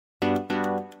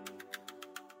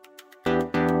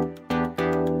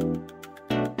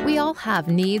all have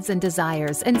needs and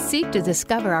desires and seek to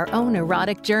discover our own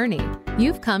erotic journey.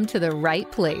 You've come to the right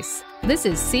place. This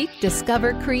is Seek,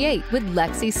 Discover, Create with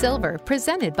Lexi Sylver,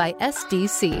 presented by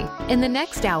SDC. In the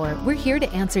next hour, we're here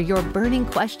to answer your burning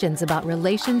questions about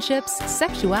relationships,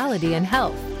 sexuality, and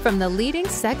health from the leading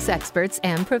sex experts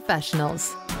and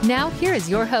professionals. Now, here is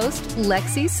your host,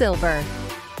 Lexi Sylver.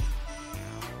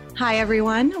 Hi,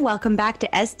 everyone. Welcome back to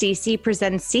SDC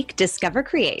Presents Seek, Discover,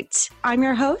 Create. I'm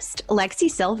your host,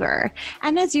 Lexi Sylver.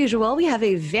 And as usual, we have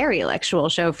a very intellectual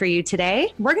show for you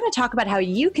today. We're going to talk about how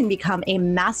you can become a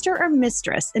master or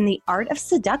mistress in the art of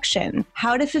seduction,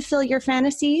 how to fulfill your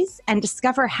fantasies, and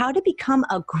discover how to become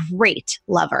a great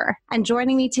lover. And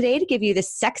joining me today to give you this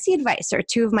sexy advice are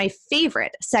two of my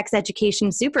favorite sex education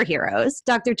superheroes,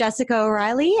 Dr. Jessica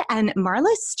O'Reilly and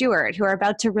Marla Stewart, who are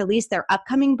about to release their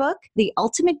upcoming book, The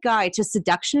Ultimate Guide to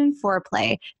Seduction and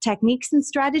Foreplay, Techniques and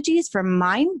Strategies for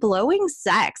Mind-Blowing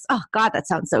Sex. Oh, God, that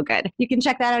sounds so good. You can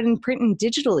check that out in print and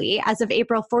digitally as of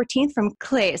April 14th from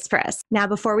Clay's Press. Now,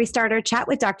 before we start our chat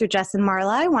with Dr. Jess and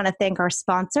Marla, I want to thank our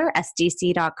sponsor,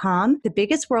 SDC.com, the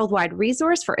biggest worldwide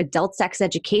resource for adult sex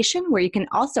education, where you can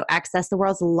also access the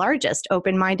world's largest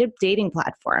open-minded dating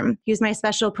platform. Use my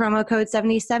special promo code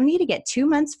 7070 to get 2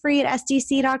 months free at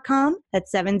SDC.com.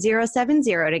 That's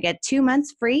 7070 to get 2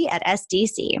 months free at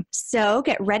SDC. So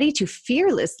get ready to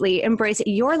fearlessly embrace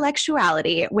your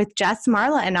sexuality with Jess,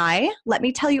 Marla, and I. Let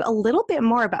me tell you a little bit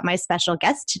more about my special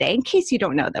guest today, in case you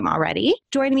don't know them already.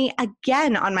 Joining me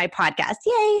again on my podcast,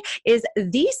 yay, is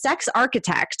the sex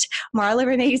architect, Marla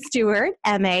Renee Stewart,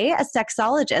 MA, a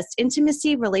sexologist,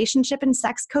 intimacy, relationship, and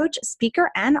sex coach,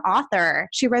 speaker, and author.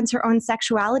 She runs her own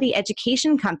sexuality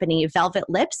education company, Velvet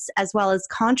Lips, as well as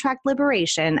Contract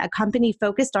Liberation, a company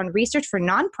focused on research for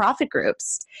nonprofit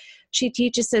groups. She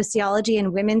teaches sociology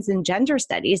and women's and gender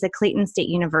studies at Clayton State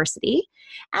University.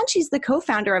 And she's the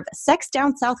co-founder of Sex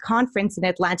Down South Conference in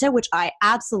Atlanta, which I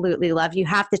absolutely love. You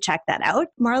have to check that out.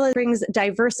 Marla brings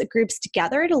diverse groups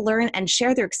together to learn and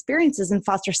share their experiences and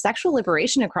foster sexual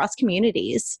liberation across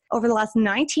communities. Over the last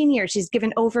 19 years, she's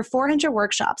given over 400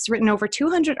 workshops, written over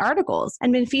 200 articles,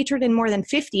 and been featured in more than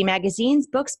 50 magazines,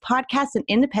 books, podcasts, and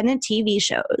independent TV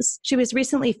shows. She was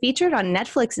recently featured on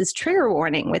Netflix's Trigger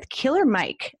Warning with Killer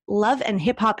Mike, Love and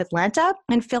Hip Hop Atlanta,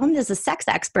 and filmed as a sex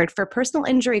expert for Personal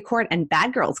Injury Court and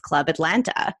Bad Girls Club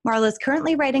Atlanta. Marla is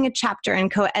currently writing a chapter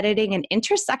and co-editing an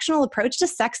intersectional approach to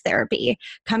sex therapy,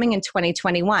 coming in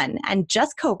 2021, and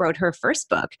just co-wrote her first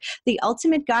book, The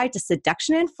Ultimate Guide to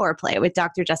Seduction and Foreplay, with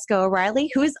Dr. Jessica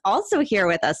O'Reilly, who is also here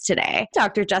with us today.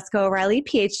 Dr. Jessica O'Reilly,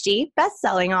 PhD,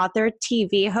 best-selling author,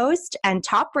 TV host, and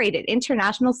top-rated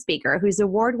international speaker whose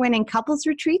award-winning couples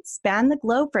retreats span the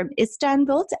globe from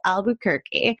Istanbul to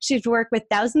Albuquerque. She's worked with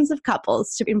thousands of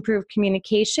couples to improve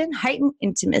communication, heighten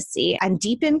intimacy, and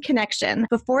deepen connection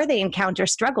before they encounter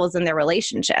struggles in their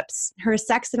relationships. Her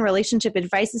sex and relationship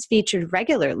advice is featured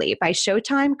regularly by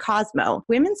Showtime, Cosmo,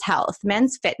 Women's Health,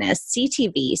 Men's Fitness,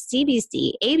 CTV,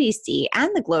 CBC, ABC,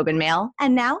 and the Globe and Mail,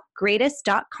 and now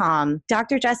greatest.com.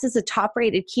 Dr. Jess is a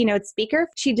top-rated keynote speaker.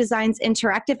 She designs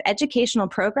interactive educational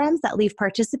programs that leave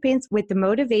participants with the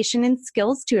motivation and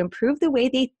skills to improve the way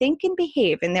they think and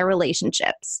behave in their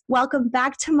relationships. Welcome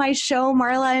back to my show,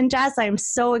 Marla and Jess. I'm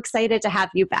so excited to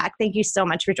have you back. Thank you so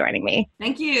much for joining me.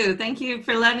 Thank you. Thank you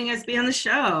for letting us be on the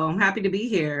show. I'm happy to be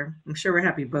here. I'm sure we're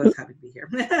both happy to be here.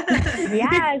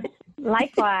 Yes,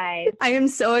 likewise. I am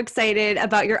so excited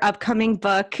about your upcoming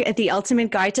book, The Ultimate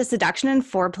Guide to Seduction and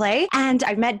Foreplay. And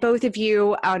I've met both of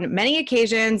you on many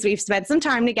occasions. We've spent some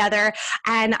time together,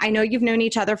 and I know you've known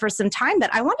each other for some time,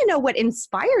 but I want to know what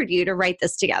inspired you to write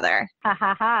this together. Ha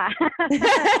ha ha.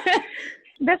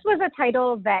 This was a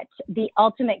title that the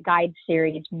Ultimate Guide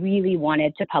series really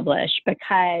wanted to publish,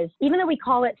 because even though we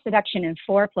call it Seduction and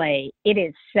Foreplay, it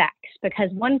is sex, because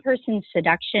one person's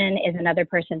seduction is another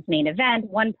person's main event.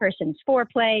 One person's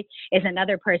foreplay is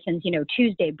another person's,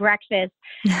 Tuesday breakfast.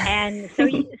 And so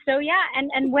yeah.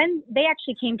 And when they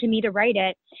actually came to me to write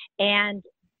it, and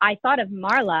I thought of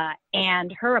Marla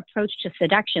and her approach to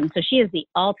seduction. So she is the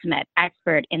ultimate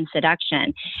expert in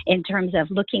seduction in terms of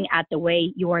looking at the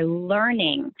way your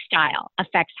learning style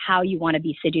affects how you want to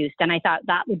be seduced. And I thought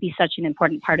that would be such an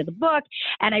important part of the book.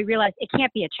 And I realized it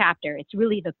can't be a chapter. It's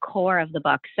really the core of the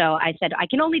book. So I said, I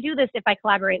can only do this if I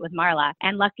collaborate with Marla.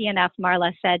 And lucky enough,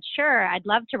 Marla said, sure, I'd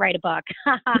love to write a book.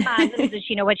 Little did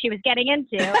she know what she was getting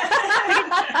into.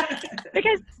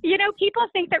 Because, people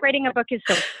think that writing a book is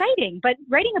so exciting, but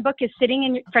writing a book is sitting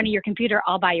in front of your computer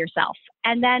all by yourself.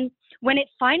 And then when it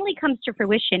finally comes to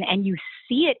fruition and you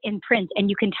see it in print and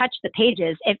you can touch the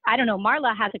pages, if I don't know,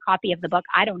 Marla has a copy of the book.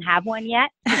 I don't have one yet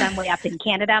because I'm way up in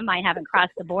Canada. Mine haven't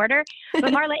crossed the border.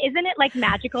 But Marla, isn't it like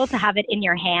magical to have it in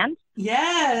your hand?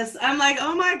 Yes. I'm like,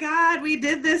 oh my God, we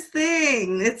did this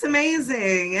thing. It's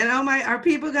amazing. And oh my, are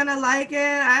people going to like it?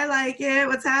 I like it.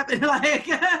 What's happening? Like,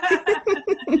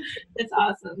 it's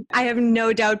awesome. I have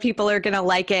no doubt people are going to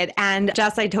like it. And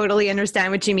Jess, I totally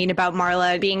understand what you mean about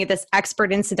Marla being this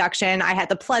expert in seduction. I had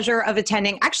the pleasure of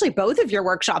attending actually both of your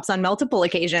workshops on multiple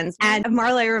occasions. And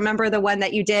Marla, I remember the one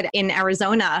that you did in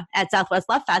Arizona at Southwest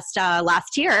Love Fest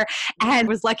last year, and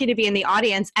was lucky to be in the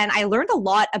audience. And I learned a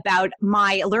lot about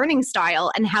my learning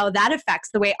style and how that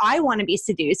affects the way I want to be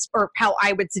seduced or how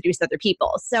I would seduce other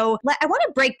people. So I want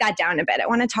to break that down a bit. I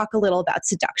want to talk a little about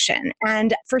seduction.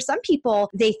 And for some people,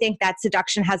 they think that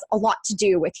seduction has a lot to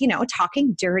do with,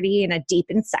 talking dirty in a deep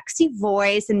and sexy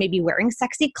voice and maybe wearing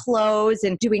sexy clothes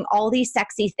and doing all these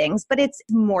sexy things, but it's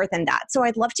more than that. So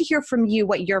I'd love to hear from you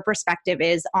what your perspective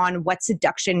is on what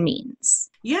seduction means.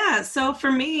 Yeah. So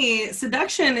for me,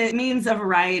 seduction, it means a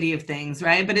variety of things,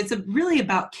 right? But it's really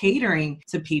about catering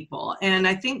to people. And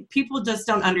I think people just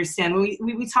don't understand when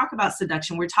we talk about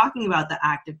seduction, we're talking about the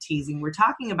act of teasing. We're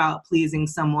talking about pleasing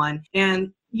someone.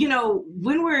 And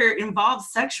when we're involved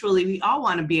sexually, we all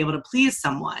want to be able to please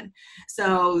someone.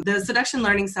 So the seduction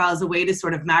learning style is a way to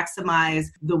sort of maximize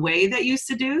the way that you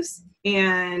seduce.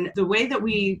 And the way that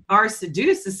we are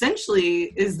seduced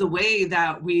essentially is the way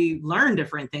that we learn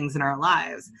different things in our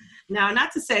lives. Now,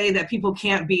 not to say that people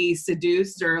can't be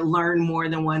seduced or learn more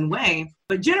than one way,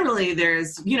 but generally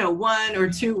there's, one or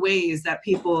two ways that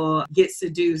people get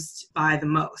seduced by the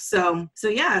most. So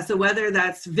whether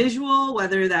that's visual,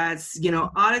 whether that's,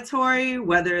 auditory,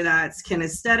 whether that's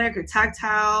kinesthetic or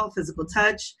tactile, physical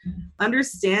touch,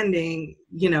 understanding,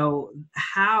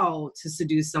 how to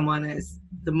seduce someone is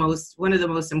one of the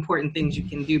most important things you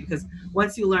can do, because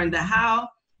once you learn the how,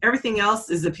 everything else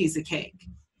is a piece of cake.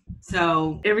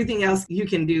 So everything else you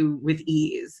can do with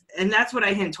ease. And that's what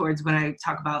I hint towards when I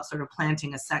talk about sort of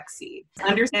planting a sex seed.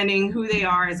 Understanding who they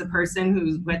are as a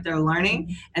person, what they're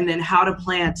learning, and then how to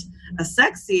plant a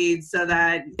sex seed so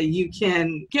that you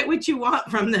can get what you want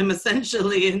from them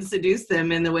essentially and seduce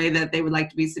them in the way that they would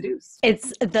like to be seduced. It's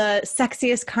the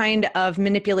sexiest kind of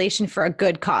manipulation for a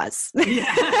good cause.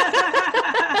 Yeah.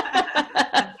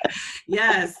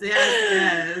 Yes.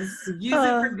 Use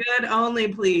it for good only,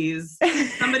 please.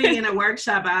 Somebody in a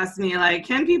workshop asked me,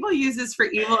 can people use this for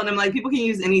evil? And I'm like, people can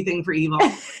use anything for evil.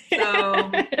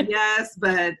 So yes,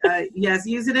 but yes,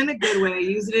 use it in a good way.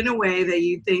 Use it in a way that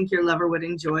you think your lover would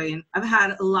enjoy. And I've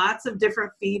had lots of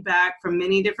different feedback from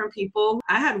many different people.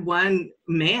 I had one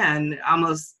man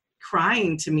almost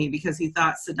crying to me because he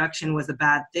thought seduction was a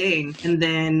bad thing. And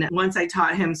then once I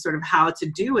taught him sort of how to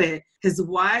do it, his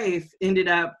wife ended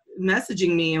up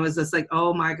messaging me and was just like,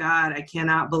 oh my God, I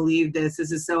cannot believe this.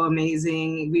 This is so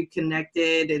amazing. We've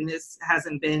connected and this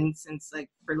hasn't been since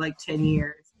for 10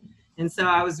 years. And so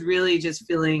I was really just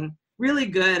feeling really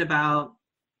good about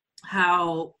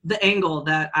how the angle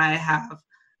that I have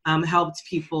helped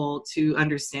people to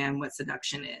understand what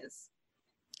seduction is.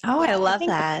 Oh, I love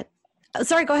that.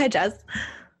 Sorry, go ahead, Jess.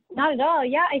 Not at all.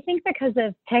 Yeah, I think because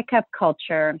of pickup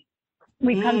culture,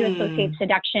 we've come to associate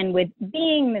seduction with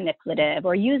being manipulative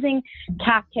or using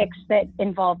tactics that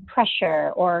involve pressure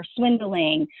or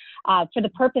swindling for the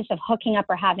purpose of hooking up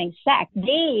or having sex.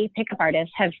 Pickup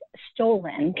artists, have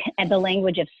stolen the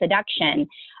language of seduction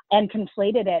and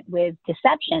conflated it with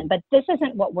deception. But this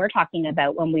isn't what we're talking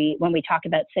about when we talk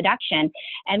about seduction.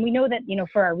 And we know that,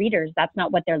 for our readers, that's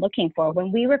not what they're looking for.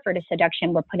 When we refer to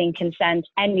seduction, we're putting consent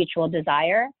and mutual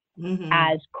desire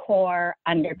as core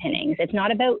underpinnings. It's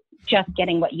not about just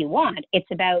getting what you want. It's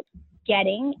about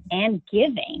getting and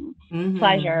giving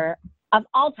pleasure of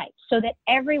all types, so that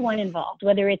everyone involved,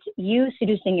 whether it's you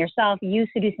seducing yourself, you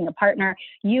seducing a partner,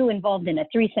 you involved in a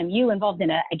threesome, you involved in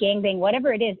a gangbang,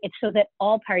 whatever it is, it's so that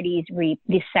all parties reap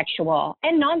the sexual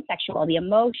and non-sexual, the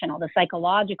emotional, the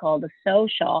psychological, the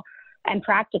social, and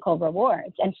practical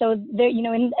rewards. And so there,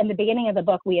 in the beginning of the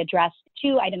book, we addressed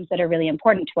two items that are really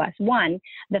important to us. One,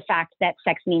 the fact that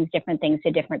sex means different things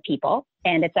to different people,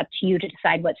 and it's up to you to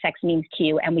decide what sex means to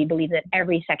you. And we believe that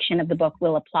every section of the book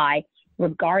will apply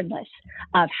regardless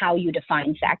of how you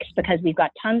define sex, because we've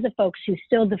got tons of folks who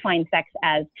still define sex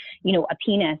as, a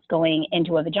penis going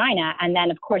into a vagina. And then,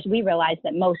 of course, we realize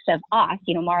that most of us,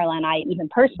 Marla and I, even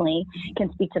personally,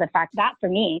 can speak to the fact that for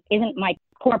me isn't my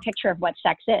core picture of what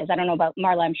sex is. I don't know about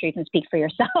Marla. I'm sure you can speak for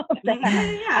yourself.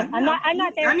 I'm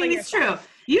not there. I mean, it's true.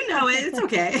 You know it. It's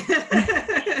okay.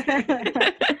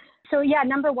 So, Yeah,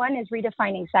 number one is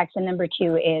redefining sex, and number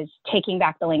two is taking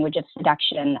back the language of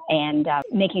seduction and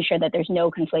making sure that there's no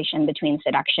conflation between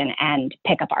seduction and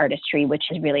pickup artistry, which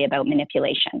is really about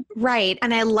manipulation. Right.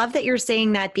 And I love that you're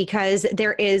saying that, because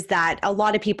there is that a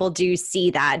lot of people do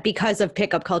see that because of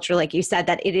pickup culture, like you said,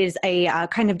 that it is a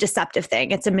kind of deceptive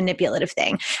thing. It's a manipulative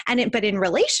thing. But in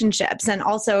relationships, and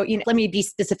also, let me be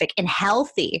specific, in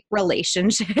healthy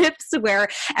relationships where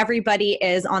everybody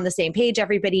is on the same page,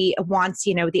 everybody wants,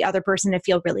 the other person to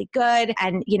feel really good.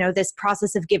 And, this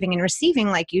process of giving and receiving,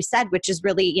 like you said, which is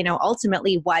really,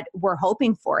 ultimately what we're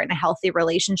hoping for in a healthy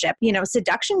relationship.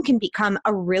 Seduction can become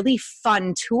a really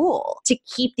fun tool to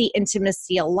keep the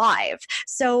intimacy alive.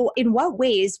 So in what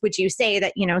ways would you say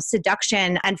that,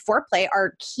 seduction and foreplay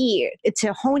are key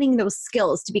to honing those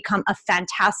skills to become a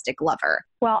fantastic lover?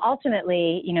 Well,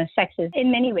 ultimately, sex is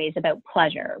in many ways about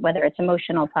pleasure, whether it's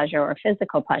emotional pleasure or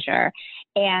physical pleasure.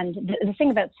 And the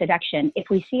thing about seduction, if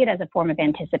we see it as a form of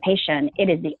anticipation, it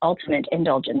is the ultimate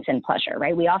indulgence in pleasure,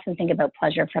 right? We often think about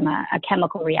pleasure from a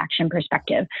chemical reaction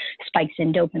perspective, spikes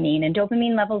in dopamine, and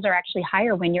dopamine levels are actually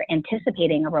higher when you're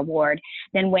anticipating a reward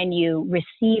than when you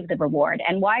receive the reward.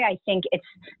 And why I think it's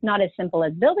not as simple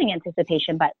as building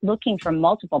anticipation, but looking for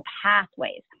multiple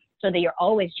pathways, so that you're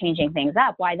always changing things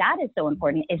up. Why that is so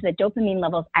important is that dopamine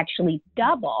levels actually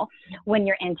double when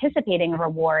you're anticipating a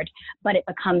reward, but it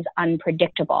becomes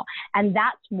unpredictable. And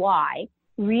that's why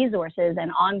resources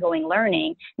and ongoing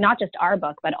learning, not just our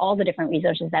book, but all the different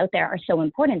resources out there, are so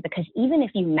important, because even if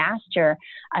you master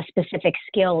a specific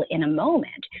skill in a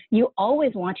moment, you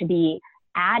always want to be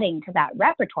adding to that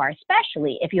repertoire,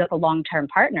 especially if you have a long-term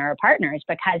partner or partners,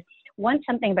 because once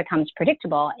something becomes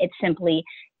predictable, it simply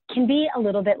can be a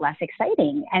little bit less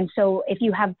exciting. And so if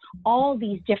you have all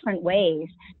these different ways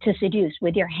to seduce,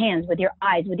 with your hands, with your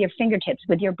eyes, with your fingertips,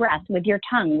 with your breath, with your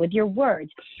tongue, with your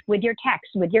words, with your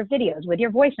text, with your videos, with your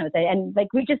voice notes, and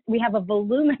we have a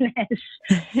voluminous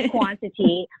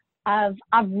quantity of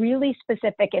really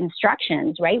specific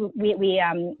instructions, right? We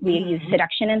use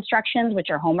seduction instructions, which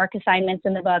are homework assignments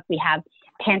in the book. We have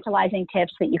tantalizing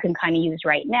tips that you can kind of use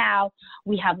right now.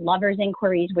 We have lovers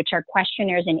inquiries, which are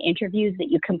questionnaires and interviews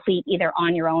that you complete either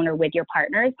on your own or with your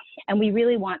partners. And we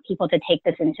really want people to take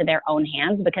this into their own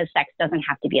hands, because sex doesn't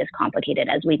have to be as complicated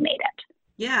as we've made it.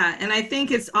 Yeah. And I think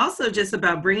it's also just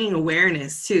about bringing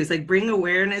awareness too. It's like bring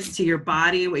awareness to your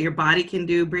body, what your body can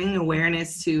do, bring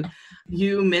awareness to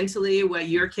you mentally, what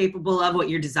you're capable of, what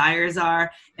your desires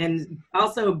are, and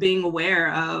also being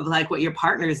aware of like what your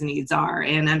partner's needs are,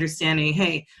 and understanding,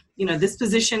 hey, this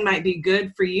position might be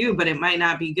good for you, but it might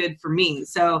not be good for me.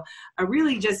 So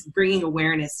really just bringing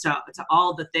awareness to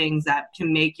all the things that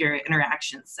can make your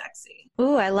interactions sexy.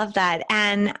 Ooh, I love that.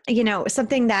 And,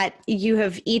 something that you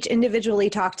have each individually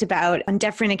talked about on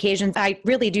different occasions, I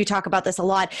really do talk about this a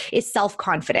lot, is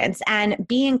self-confidence. And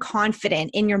being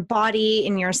confident in your body,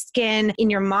 in your skin,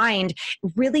 in your mind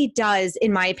really does,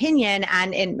 in my opinion,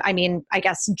 and I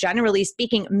guess generally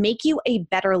speaking, make you a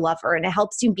better lover. And it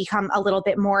helps you become a little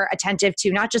bit more attentive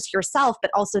to not just yourself,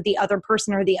 but also the other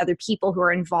person or the other people who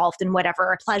are involved in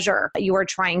whatever pleasure you are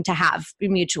trying to have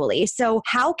mutually. So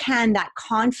how can that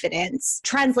confidence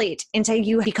translate into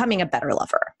you becoming a better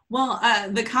lover? Well,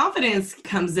 the confidence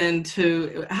comes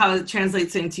into how it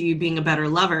translates into you being a better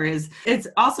lover it's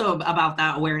also about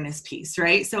that awareness piece,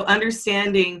 right? So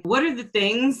understanding what are the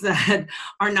things that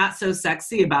are not so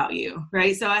sexy about you,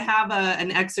 right? So I have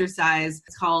an exercise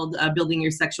called Building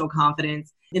Your Sexual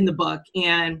Confidence in the book.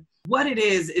 And what it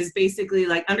is basically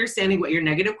like understanding what your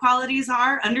negative qualities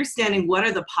are, understanding what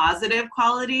are the positive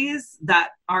qualities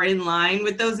that are in line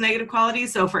with those negative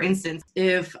qualities. So for instance,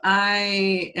 if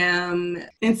I am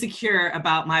insecure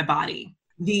about my body,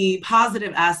 the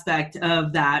positive aspect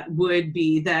of that would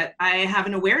be that I have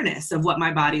an awareness of what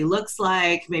my body looks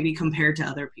like, maybe compared to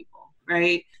other people.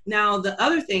 Right? Now, the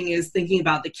other thing is thinking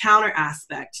about the counter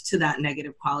aspect to that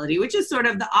negative quality, which is sort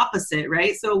of the opposite,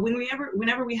 right? So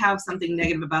whenever we have something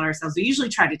negative about ourselves, we usually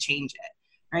try to change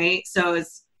it, right? So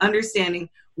it's understanding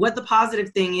what the positive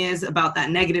thing is about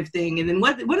that negative thing, and then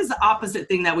what is the opposite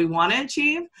thing that we want to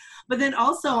achieve, but then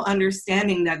also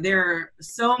understanding that there are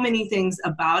so many things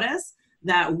about us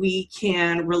that we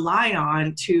can rely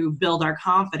on to build our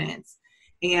confidence.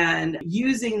 And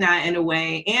using that in a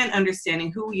way and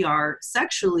understanding who we are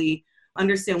sexually,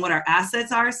 understand what our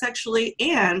assets are sexually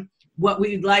and what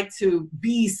we'd like to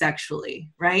be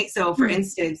sexually, right? So for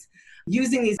instance,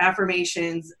 using these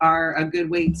affirmations are a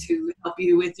good way to help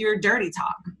you with your dirty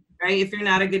talk, right? If you're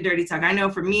not a good dirty talker. I know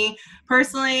for me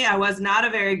personally, I was not a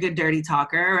very good dirty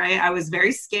talker, right? I was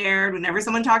very scared. Whenever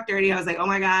someone talked dirty, I was like, oh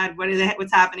my God,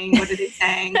 what's happening? What are they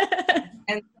saying?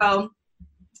 And so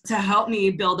to help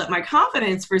me build up my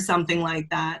confidence for something like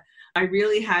that, I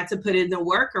really had to put in the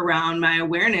work around my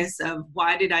awareness of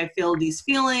why did I feel these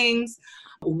feelings?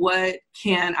 What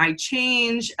can I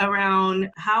change around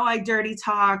how I dirty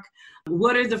talk?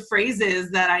 What are the phrases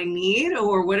that I need,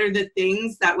 or what are the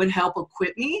things that would help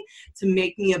equip me to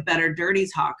make me a better dirty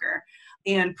talker?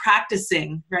 And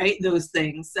practicing, right, those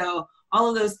things. So all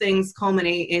of those things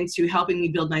culminate into helping me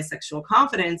build my sexual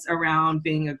confidence around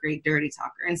being a great dirty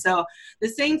talker. And so the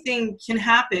same thing can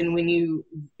happen when you,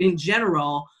 in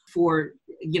general, for,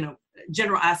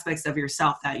 general aspects of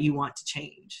yourself that you want to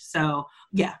change. So,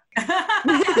 yeah.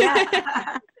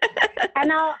 Yeah.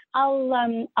 And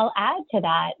I'll add to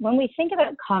that. When we think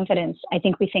about confidence, I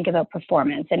think we think about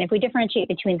performance. And if we differentiate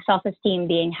between self-esteem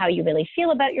being how you really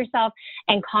feel about yourself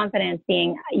and confidence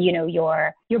being,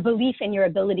 your belief in your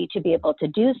ability to be able to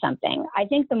do something, I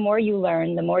think the more you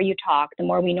learn, the more you talk, the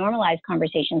more we normalize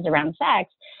conversations around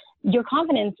sex, your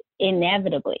confidence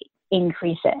inevitably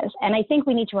increases. And I think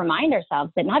we need to remind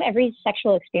ourselves that not every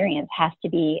sexual experience has to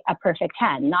be a perfect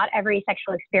 10. Not every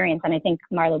sexual experience, and I think,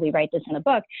 Marla, we write this in the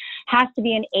book, has to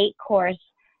be an 8-course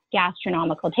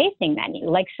gastronomical tasting menu.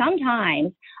 Like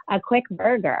sometimes a quick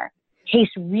burger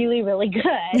tastes really, really good.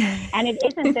 And it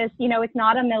isn't this, it's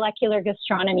not a molecular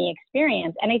gastronomy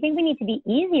experience. And I think we need to be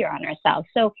easier on ourselves.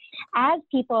 So as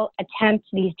people attempt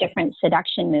these different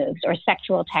seduction moves or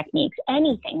sexual techniques,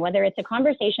 anything, whether it's a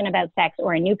conversation about sex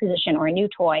or a new position or a new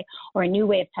toy or a new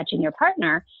way of touching your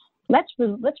partner, let's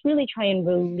really try and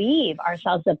relieve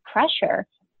ourselves of pressure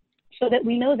so that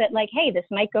we know that, like, hey, this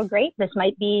might go great, this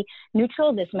might be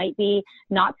neutral, this might be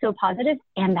not so positive,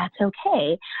 and that's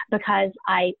okay, because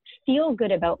I feel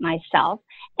good about myself,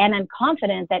 and I'm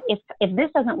confident that if this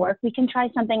doesn't work, we can try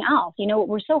something else.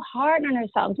 We're so hard on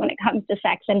ourselves when it comes to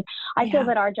sex, and I feel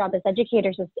that our job as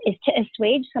educators is to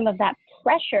assuage some of that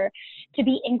pressure to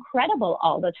be incredible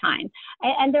all the time.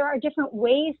 And there are different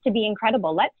ways to be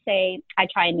incredible. Let's say I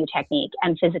try a new technique,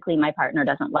 and physically my partner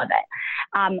doesn't love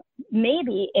it.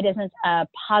 Maybe it isn't a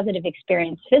positive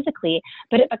experience physically,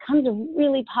 but it becomes a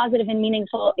really positive and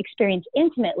meaningful experience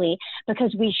intimately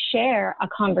because we share a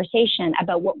conversation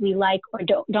about what we like or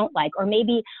don't like. Or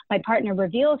maybe my partner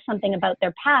reveals something about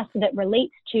their past that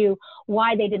relates to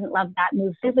why they didn't love that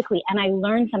move physically, and I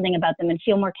learn something about them and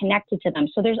feel more connected to them.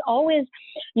 So there's always,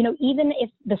 even if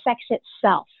the sex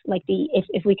itself, like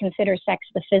if we consider sex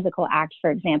the physical act,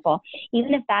 for example,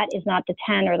 even if that is not the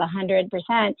 10 or the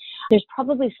 100%, there's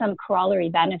probably some corollary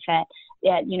benefit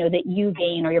that you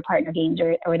gain or your partner gains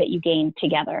or that you gain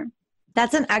together.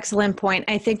 That's an excellent point.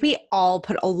 I think we all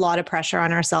put a lot of pressure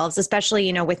on ourselves, especially,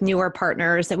 with newer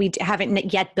partners that we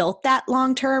haven't yet built that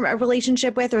long-term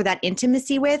relationship with or that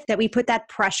intimacy with, that we put that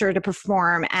pressure to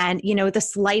perform. And, the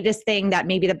slightest thing that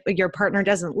maybe your partner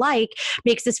doesn't like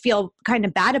makes us feel kind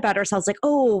of bad about ourselves. Like,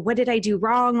 oh, what did I do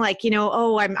wrong? Like,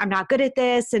 oh, I'm not good at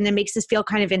this. And it makes us feel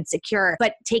kind of insecure.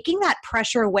 But taking that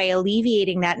pressure away,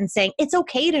 alleviating that and saying, it's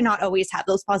okay to not always have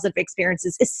those positive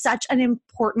experiences is such an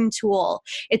important tool.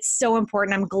 It's so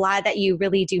important. I'm glad that you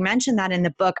really do mention that in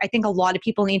the book. I think a lot of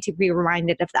people need to be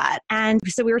reminded of that. And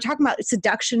so we were talking about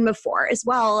seduction before as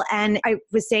well. And I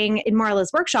was saying in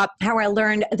Marla's workshop how I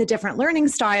learned the different learning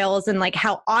styles and like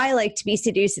how I like to be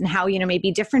seduced and how,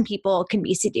 maybe different people can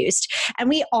be seduced. And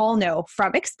we all know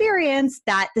from experience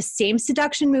that the same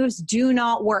seduction moves do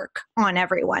not work on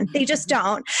everyone. They just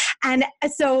don't. And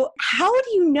so how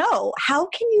do you know? How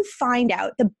can you find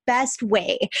out the best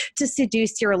way to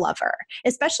seduce your lover?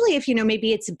 Especially if,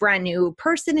 maybe it's a brand new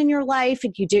person in your life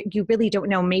and you really don't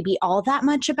know maybe all that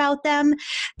much about them.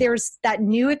 There's that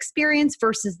new experience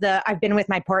versus I've been with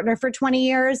my partner for 20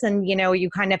 years and, you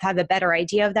kind of have a better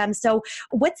idea of them. So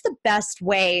what's the best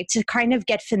way to kind of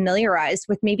get familiarized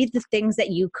with maybe the things that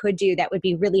you could do that would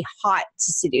be really hot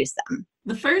to seduce them?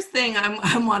 The first thing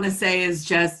I want to say is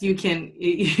just you can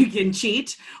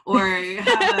cheat or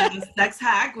have a sex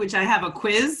hack, which I have a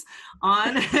quiz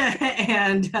on.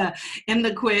 And in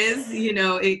the quiz,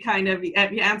 it kind of, you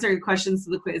answer questions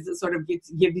to the quiz, it sort of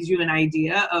gives you an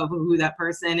idea of who that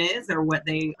person is or what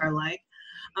they are like.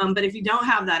 But if you don't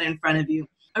have that in front of you,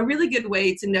 a really good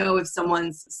way to know if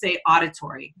someone's, say,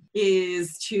 auditory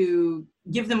is to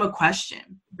give them a question,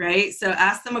 right? So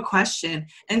ask them a question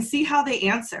and see how they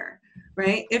answer.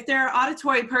 Right? If they're an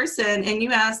auditory person and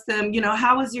you ask them,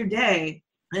 how was your day?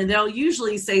 And they'll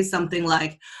usually say something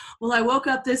like, well, I woke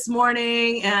up this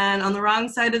morning and on the wrong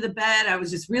side of the bed, I was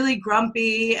just really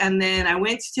grumpy. And then I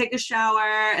went to take a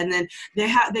shower. And then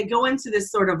they go into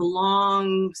this sort of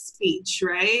long speech,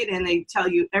 right? And they tell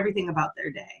you everything about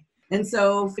their day. And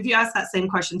so if you ask that same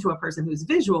question to a person who's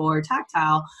visual or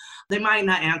tactile, they might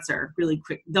not answer really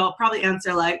quick. They'll probably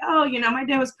answer like, oh, my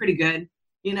day was pretty good.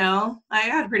 I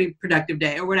had a pretty productive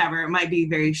day or whatever. It might be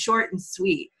very short and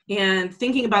sweet. And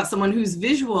thinking about someone who's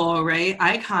visual, right?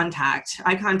 Eye contact,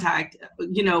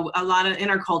 a lot of in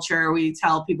our culture, we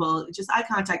tell people just eye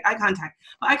contact.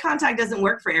 But eye contact doesn't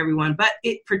work for everyone, but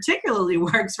it particularly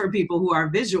works for people who are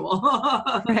visual.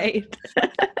 Right.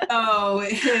 So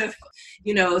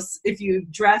if you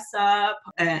dress up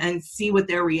and see what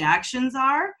their reactions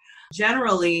are,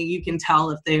 generally you can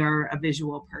tell if they are a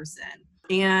visual person.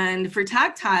 And for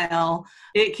tactile,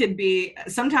 it could be,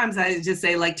 sometimes I just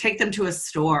say, like, take them to a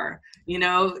store,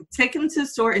 take them to a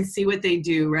store and see what they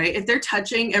do, right? If they're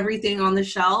touching everything on the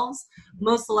shelves,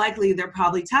 most likely they're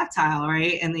probably tactile,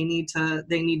 right? And they need to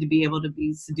be able to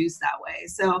be seduced that way.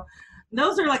 So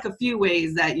those are like a few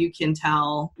ways that you can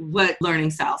tell what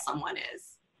learning style someone is.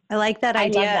 I like that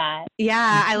idea. I love that.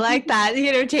 Yeah, I like that.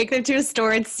 Take them to a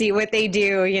store and see what they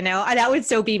do, And that would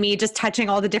so be me, just touching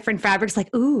all the different fabrics,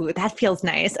 like, ooh, that feels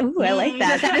nice. Ooh, I like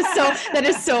that. That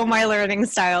is so my learning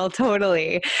style.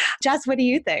 Totally. Jess, what do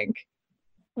you think?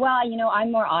 Well,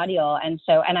 I'm more audio. And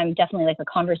I'm definitely like a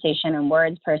conversation and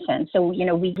words person. So,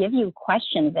 we give you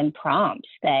questions and prompts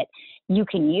that you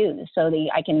can use. So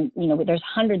there's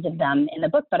hundreds of them in the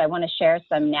book, but I want to share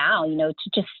some now, to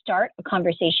just start a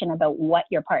conversation about what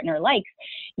your partner likes.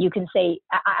 You can say,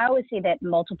 I always say that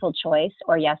multiple choice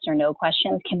or yes or no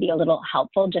questions can be a little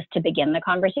helpful just to begin the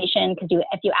conversation. Because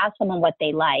if you ask someone what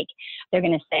they like, they're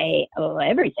going to say, oh,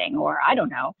 everything, or I don't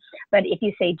know. But if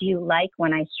you say, do you like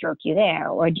when I stroke you there?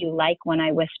 Or do you like when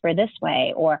I whisper this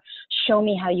way? Or show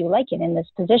me how you like it in this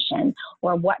position?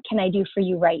 Or what can I do for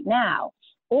you right now?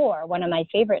 Or one of my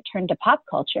favorite, turn to pop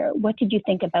culture. What did you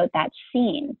think about that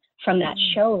scene from that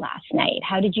show last night?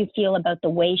 How did you feel about the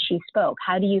way she spoke?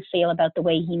 How do you feel about the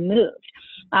way he moved?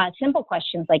 Simple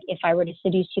questions like, if I were to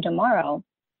seduce you tomorrow,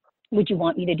 would you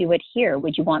want me to do it here?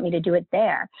 Would you want me to do it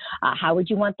there? How would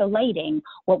you want the lighting?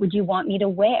 What would you want me to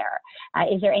wear?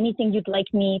 Is there anything you'd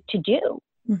like me to do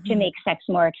to make sex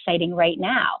more exciting right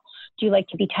now? Do you like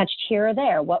to be touched here or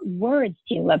there? What words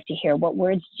do you love to hear? What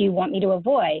words do you want me to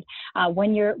avoid?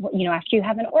 When you're, after you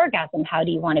have an orgasm, how do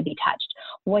you want to be touched?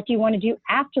 What do you want to do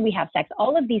after we have sex?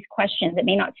 All of these questions that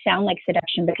may not sound like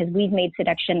seduction because we've made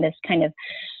seduction this kind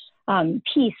of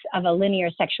piece of a linear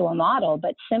sexual model,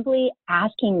 but simply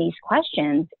asking these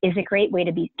questions is a great way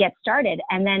to get started.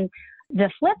 And then the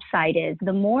flip side is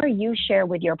the more you share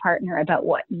with your partner about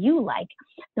what you like,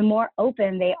 the more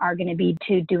open they are going to be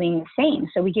to doing the same.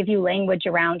 So we give you language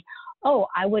around, oh,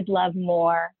 I would love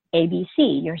more ABC.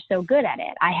 You're so good at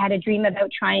it. I had a dream about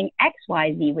trying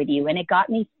XYZ with you, and it got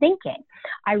me thinking.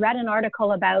 I read an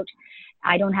article about,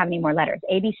 I don't have any more letters,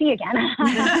 ABC again.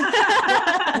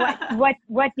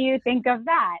 What do you think of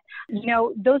that?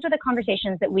 Those are the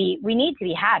conversations that we need to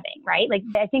be having, right? Like,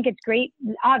 I think it's great,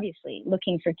 obviously,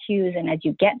 looking for cues. And as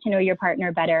you get to know your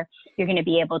partner better, you're going to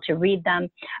be able to read them.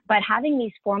 But having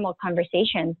these formal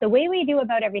conversations, the way we do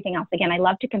about everything else, again, I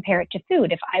love to compare it to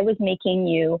food. If I was making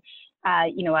you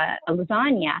a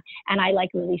lasagna and I like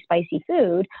really spicy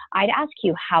food, I'd ask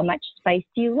you, how much spice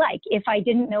do you like? If I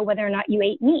didn't know whether or not you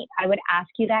ate meat, I would ask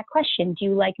you that question. Do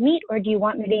you like meat, or do you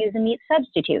want me to use a meat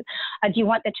substitute? Do you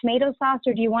want the tomato sauce,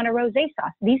 or do you want a rosé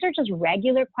sauce? These are just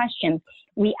regular questions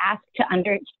we ask to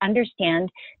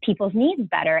understand people's needs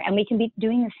better. And we can be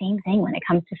doing the same thing when it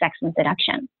comes to sex and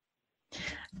seduction.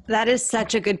 That is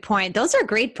such a good point. Those are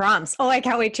great prompts. Oh, I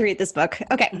can't wait to read this book.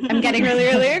 Okay, I'm getting really,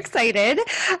 really excited.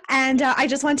 And I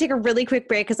just want to take a really quick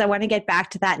break because I want to get back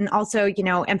to that. And also,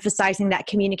 emphasizing that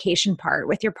communication part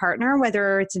with your partner,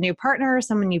 whether it's a new partner or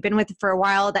someone you've been with for a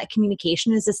while, that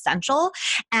communication is essential.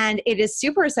 And it is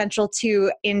super essential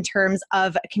too in terms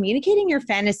of communicating your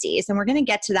fantasies. And we're going to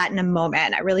get to that in a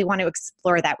moment. I really want to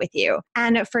explore that with you.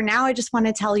 And for now, I just want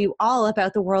to tell you all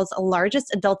about the world's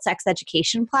largest adult sex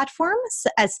education platform,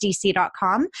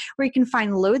 SDC.com, where you can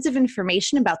find loads of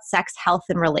information about sex, health,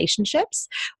 and relationships,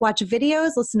 watch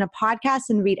videos, listen to podcasts,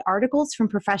 and read articles from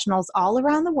professionals all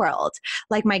around the world,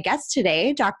 like my guests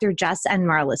today, Dr. Jess and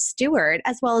Marla Stewart,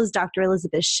 as well as Dr.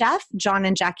 Elizabeth Sheff, John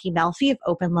and Jackie Melfi of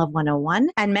Open Love 101,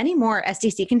 and many more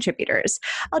SDC contributors.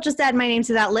 I'll just add my name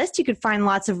to that list. You could find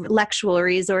lots of lectual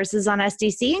resources on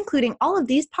SDC, including all of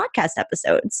these podcast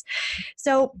episodes.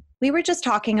 So we were just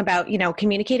talking about,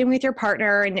 communicating with your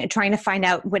partner and trying to find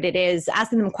out what it is,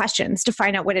 asking them questions to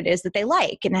find out what it is that they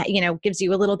like, and, gives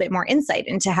you a little bit more insight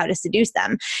into how to seduce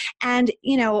them. And,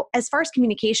 as far as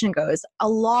communication goes, a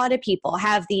lot of people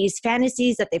have these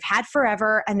fantasies that they've had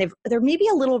forever, and they're maybe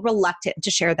a little reluctant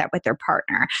to share that with their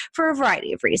partner for a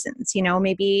variety of reasons.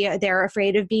 Maybe they're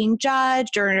afraid of being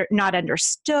judged or not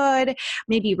understood,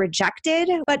 maybe rejected.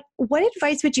 But what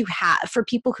advice would you have for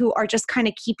people who are just kind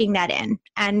of keeping that in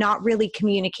and not not really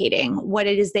communicating what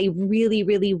it is they really,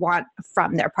 really want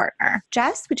from their partner.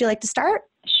 Jess, would you like to start?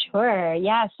 Sure.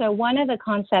 Yeah. So one of the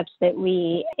concepts that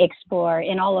we explore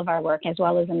in all of our work, as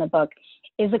well as in the book,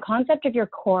 is the concept of your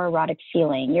core erotic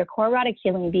feeling. Your core erotic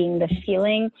feeling being the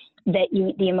feeling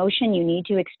the emotion you need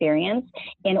to experience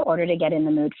in order to get in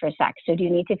the mood for sex. So do you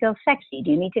need to feel sexy?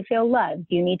 Do you need to feel loved?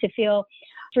 Do you need to feel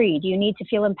free? Do you need to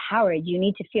feel empowered? Do you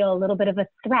need to feel a little bit of a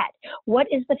threat? What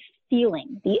is the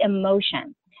feeling, the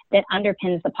emotion that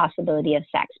underpins the possibility of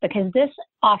sex? Because this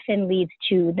often leads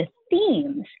to the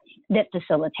themes that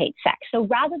facilitate sex. So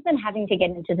rather than having to get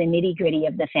into the nitty gritty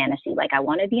of the fantasy, like I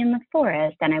want to be in the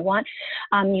forest and I want,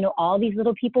 all these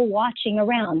little people watching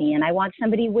around me, and I want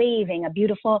somebody waving a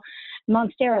beautiful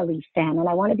monstera leaf fan, and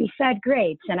I want to be fed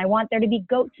grapes, and I want there to be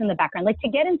goats in the background. Like, to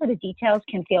get into the details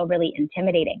can feel really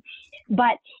intimidating.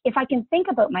 But if I can think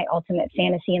about my ultimate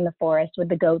fantasy in the forest with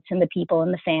the goats and the people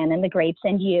and the fan and the grapes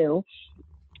and you,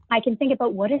 I can think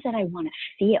about, what is it I want to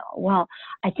feel? Well,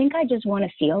 I think I just want to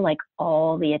feel like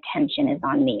all the attention is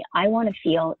on me. I want to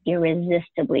feel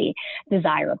irresistibly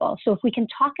desirable. So if we can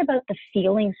talk about the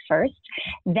feelings first,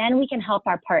 then we can help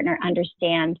our partner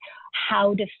understand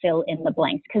how to fill in the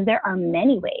blanks, because there are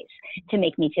many ways to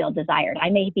make me feel desired. I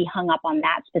may be hung up on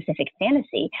that specific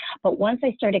fantasy, but once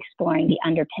I start exploring the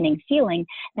underpinning feeling,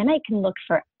 then I can look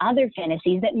for other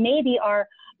fantasies that maybe are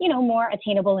more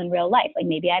attainable in real life. Like,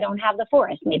 maybe I don't have the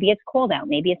forest, maybe it's cold out,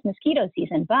 maybe it's mosquito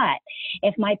season. But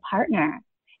if my partner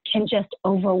can just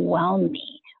overwhelm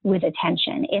me with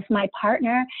attention, if my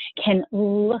partner can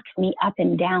look me up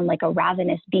and down like a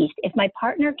ravenous beast, if my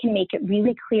partner can make it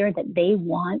really clear that they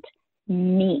want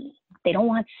me, they don't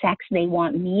want sex, they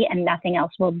want me, and nothing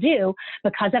else will do,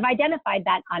 because I've identified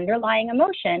that underlying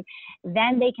emotion,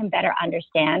 then they can better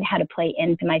understand how to play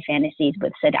into my fantasies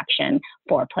with seduction,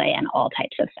 foreplay, and all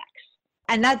types of sex.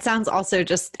 And that sounds also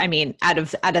just, out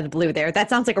of the blue there, that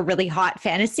sounds like a really hot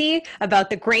fantasy about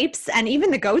the grapes and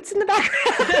even the goats in the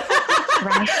background.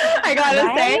 Right. I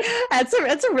gotta say,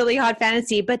 that's a really hot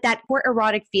fantasy. But that core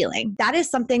erotic feeling, that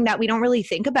is something that we don't really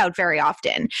think about very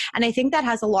often. And I think that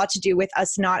has a lot to do with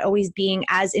us not always being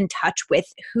as in touch with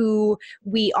who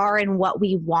we are and what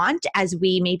we want as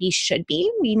we maybe should be.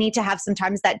 We need to have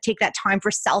sometimes take that time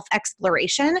for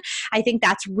self-exploration. I think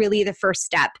that's really the first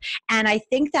step. And I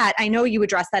think that, I know you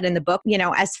address that in the book,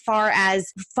 as far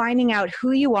as finding out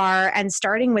who you are and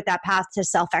starting with that path to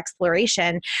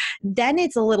self-exploration, then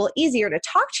it's a little easier to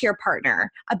talk to your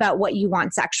partner about what you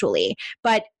want sexually.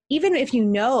 But even if you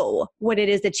know what it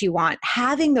is that you want,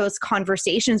 having those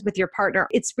conversations with your partner,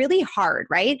 it's really hard,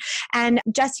 right? And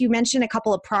Jess, you mentioned a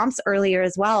couple of prompts earlier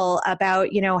as well about,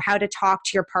 how to talk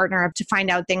to your partner, to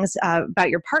find out things about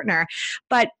your partner.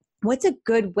 But what's a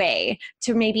good way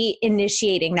to maybe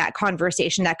initiating that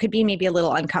conversation that could be maybe a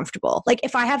little uncomfortable? Like,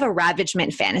 if I have a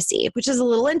ravagement fantasy, which is a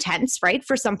little intense, right?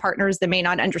 For some partners that may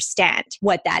not understand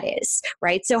what that is,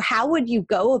 right? So how would you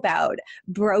go about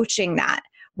broaching that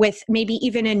with maybe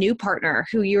even a new partner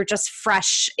who you're just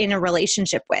fresh in a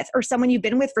relationship with, or someone you've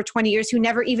been with for 20 years who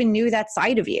never even knew that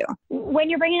side of you? When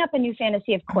you're bringing up a new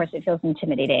fantasy, of course, it feels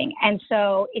intimidating. And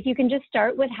so if you can just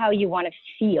start with how you want to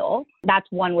feel, that's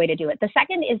one way to do it. The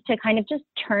second is to kind of just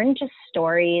turn to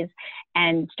stories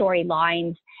and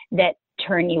storylines that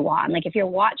turn you on. Like, if you're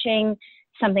watching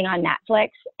something on Netflix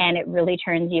and it really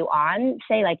turns you on,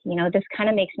 say like, this kind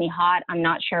of makes me hot, I'm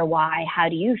not sure why, how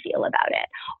do you feel about it?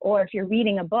 Or if you're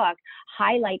reading a book,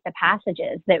 highlight the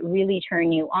passages that really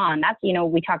turn you on. That's,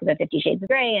 we talked about 50 Shades of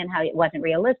Grey and how it wasn't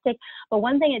realistic, but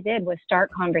one thing it did was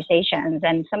start conversations.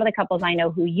 And some of the couples I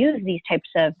know who use these types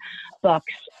of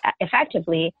books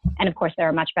effectively, and of course there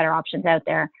are much better options out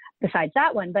there besides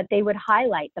that one, but they would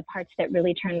highlight the parts that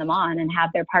really turn them on and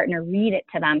have their partner read it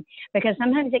to them, because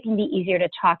sometimes it can be easier to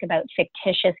talk about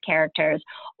fictitious characters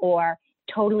or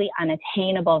totally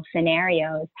unattainable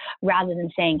scenarios rather than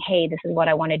saying, hey, this is what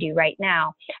I want to do right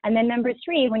now. And then number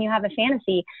 3, when you have a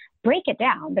fantasy, break it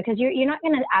down, because you're not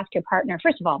going to ask your partner.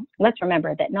 First of all, let's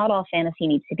remember that not all fantasy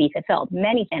needs to be fulfilled.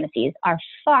 Many fantasies are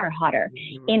far hotter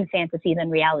in fantasy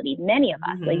than reality. Many of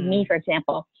us, like me, for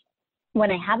example, when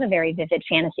I have a very vivid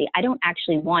fantasy, I don't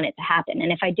actually want it to happen.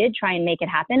 And if I did try and make it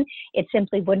happen, it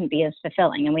simply wouldn't be as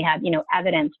fulfilling. And we have,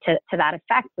 evidence to that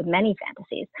effect with many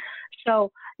fantasies. So,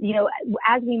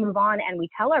 as we move on and we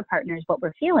tell our partners what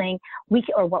we're feeling,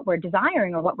 or what we're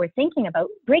desiring or what we're thinking about,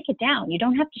 break it down. You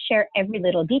don't have to share every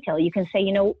little detail. You can say,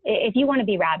 if you want to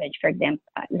be ravaged, for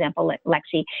example,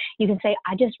 Lexi, you can say,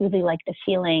 I just really like the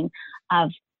feeling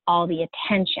of all the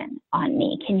attention on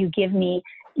me. Can you give me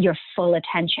your full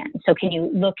attention? So can you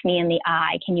look me in the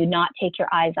eye? Can you not take your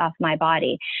eyes off my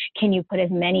body? Can you put as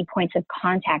many points of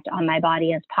contact on my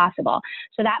body as possible?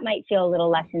 So that might feel a little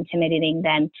less intimidating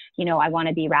than, I want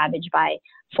to be ravaged by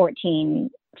 14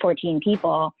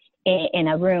 people in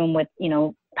a room with,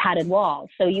 padded walls.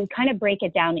 So you kind of break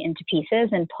it down into pieces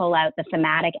and pull out the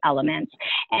thematic elements.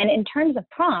 And in terms of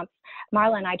prompts,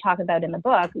 Marla and I talk about in the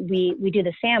book, we do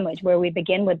the sandwich where we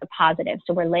begin with the positive.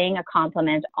 So we're laying a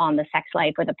compliment on the sex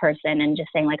life or the person and just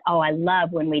saying like, oh, I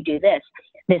love when we do this.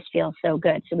 This feels so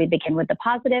good. So we begin with the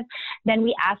positive. Then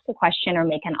we ask the question or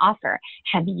make an offer.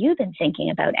 Have you been thinking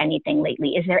about anything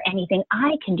lately? Is there anything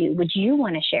I can do? Would you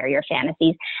want to share your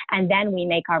fantasies? And then we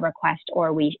make our request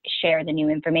or we share the new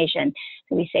information.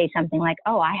 So we say something like,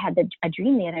 oh, I had a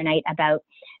dream the other night about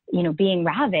being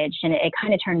ravaged, and it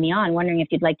kind of turned me on, wondering if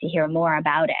you'd like to hear more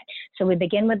about it. So we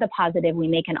begin with the positive, we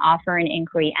make an offer and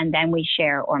inquiry, and then we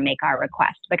share or make our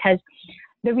request. Because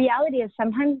the reality is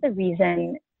sometimes the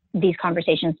reason these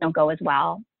conversations don't go as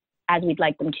well as we'd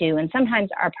like them to, and sometimes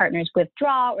our partners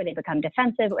withdraw or they become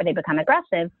defensive or they become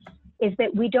aggressive, is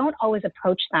that we don't always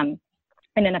approach them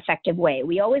in an effective way.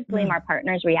 We always blame our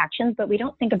partner's reactions, but we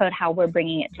don't think about how we're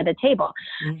bringing it to the table.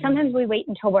 Sometimes we wait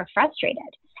until we're frustrated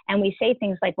and we say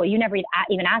things like, well, you never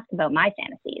even asked about my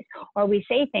fantasies. Or we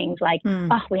say things like,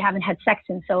 oh, we haven't had sex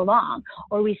in so long.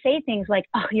 Or we say things like,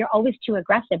 oh, you're always too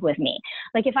aggressive with me.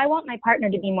 Like if I want my partner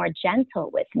to be more gentle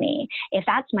with me, if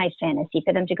that's my fantasy,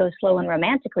 for them to go slow and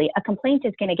romantically, a complaint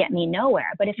is going to get me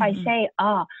nowhere. But if I say,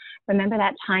 oh, remember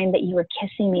that time that you were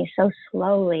kissing me so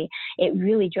slowly? It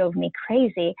really drove me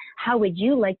crazy. How would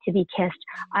you like to be kissed?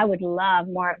 I would love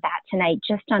more of that tonight,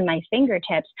 just on my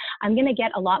fingertips. I'm going to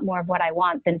get a lot more of what I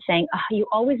want than saying, oh, you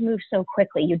always move so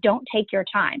quickly. You don't take your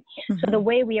time. So the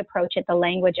way we approach it, the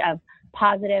language of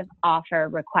positive, offer,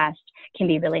 request can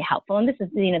be really helpful. And this is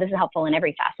helpful in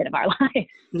every facet of our life.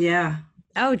 Yeah.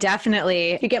 Oh,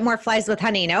 definitely. You get more flies with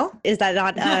honey, no? Is that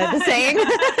not the saying?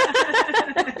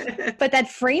 But that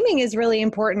framing is really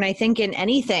important, I think, in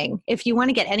anything. If you want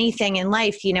to get anything in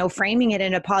life, framing it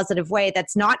in a positive way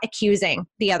that's not accusing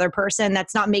the other person,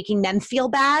 that's not making them feel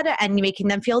bad and making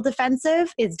them feel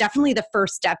defensive is definitely the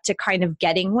first step to kind of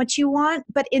getting what you want.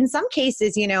 But in some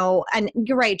cases, and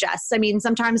you're right, Jess, I mean,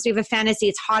 sometimes we have a fantasy,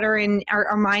 it's hotter in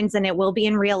our minds than it will be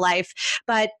in real life.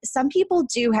 But some people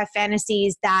do have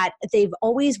fantasies that they've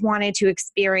always wanted to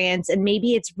experience, and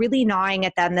maybe it's really gnawing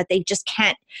at them that they just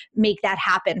can't make that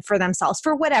happen for themselves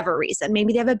for whatever reason.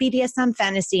 Maybe they have a BDSM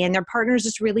fantasy and their partner's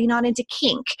just really not into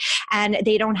kink and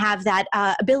they don't have that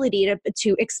ability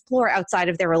to explore outside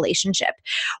of their relationship.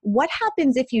 What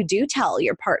happens if you do tell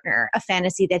your partner a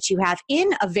fantasy that you have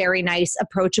in a very nice,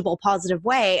 approachable, positive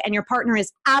way, and your partner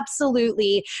is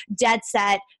absolutely dead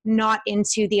set, not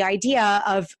into the idea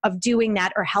of doing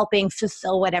that or helping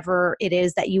fulfill whatever it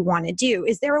is that you want to do?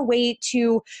 Is there a way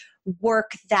to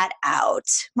work that out?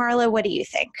 Marla, what do you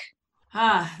think?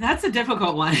 That's a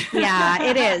difficult one. Yeah,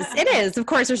 it is. It is. Of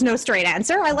course, there's no straight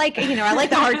answer. I like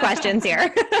the hard questions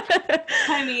here.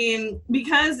 I mean,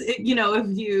 because, if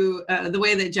you, the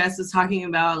way that Jess was talking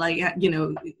about,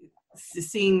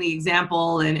 seeing the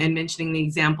example and mentioning the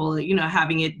example,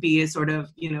 having it be a sort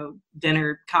of,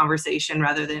 dinner conversation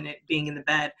rather than it being in the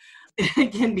bed,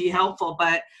 it can be helpful.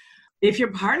 But if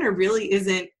your partner really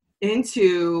isn't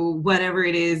into whatever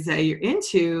it is that you're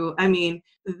into, I mean,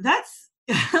 that's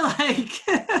it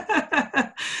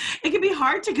can be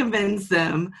hard to convince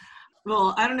them.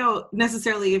 Well, I don't know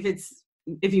necessarily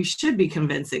if you should be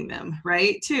convincing them,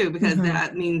 right? Too, because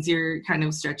that means you're kind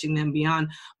of stretching them beyond.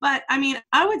 But I mean,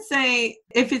 I would say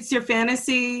if it's your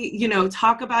fantasy,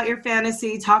 talk about your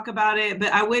fantasy, talk about it,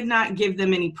 but I would not give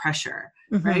them any pressure,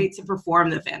 right, to perform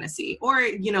the fantasy, or,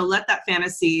 let that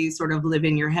fantasy sort of live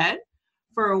in your head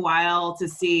for a while to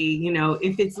see,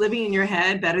 if it's living in your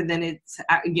head better than it's,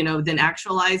 than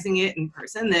actualizing it in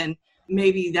person, then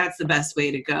maybe that's the best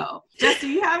way to go. Jess, do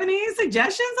you have any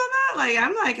suggestions on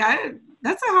that?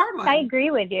 That's a hard one. I agree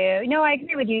with you. No, I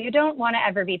agree with you. You don't want to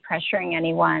ever be pressuring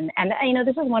anyone. And,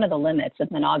 this is one of the limits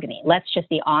of monogamy. Let's just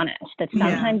be honest that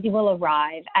sometimes you will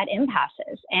arrive at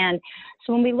impasses. And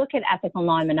so when we look at ethical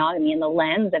non-monogamy and the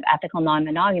lens of ethical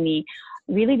non-monogamy,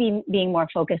 really being more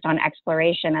focused on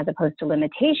exploration as opposed to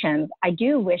limitations, I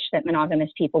do wish that monogamous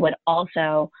people would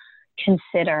also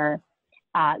consider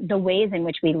the ways in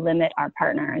which we limit our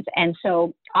partners. And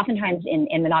so oftentimes in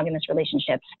monogamous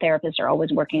relationships, therapists are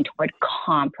always working toward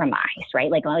compromise,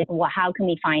 right? Like, well, how can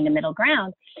we find a middle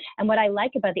ground? And what I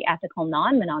like about the ethical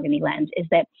non-monogamy lens is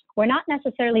that we're not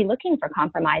necessarily looking for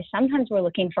compromise. Sometimes we're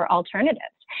looking for alternatives.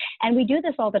 And we do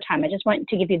this all the time. I just want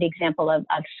to give you the example of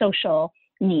social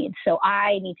needs. So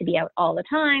I need to be out all the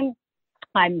time.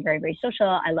 I'm very, very social.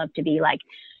 I love to be like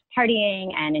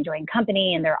partying and enjoying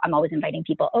company, and I'm always inviting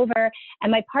people over.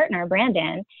 And my partner,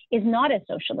 Brandon, is not as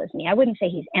social as me. I wouldn't say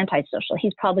he's antisocial.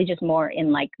 He's probably just more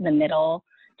in like the middle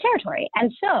territory.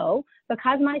 And so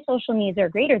because my social needs are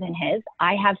greater than his,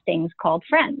 I have things called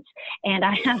friends, and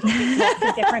I have lots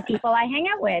of different people I hang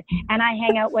out with, and I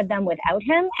hang out with them without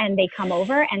him, and they come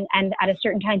over, and at a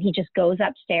certain time he just goes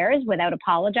upstairs without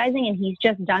apologizing, and he's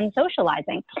just done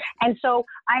socializing. And so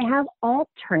I have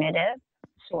alternative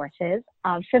sources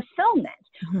of fulfillment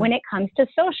when it comes to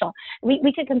social.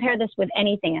 We could compare this with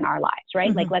anything in our lives,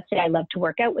 right? Like, let's say I love to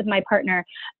work out with my partner,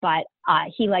 but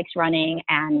he likes running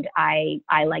and I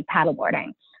like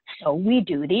paddleboarding. So we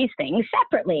do these things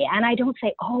separately. And I don't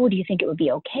say, oh, do you think it would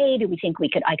be okay? Do we think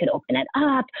I could open it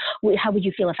up? How would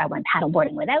you feel if I went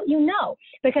paddleboarding without you? No,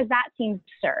 because that seems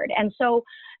absurd. And so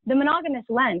the monogamous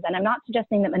lens, and I'm not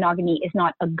suggesting that monogamy is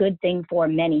not a good thing for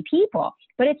many people,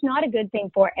 but it's not a good thing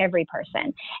for every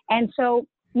person. And so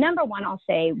number one, I'll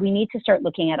say we need to start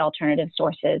looking at alternative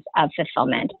sources of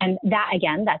fulfillment. And that,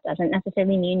 again, that doesn't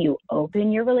necessarily mean you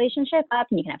open your relationship up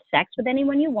and you can have sex with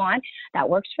anyone you want. That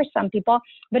works for some people.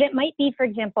 But it might be, for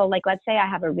example, like, let's say I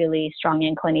have a really strong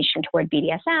inclination toward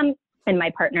BDSM and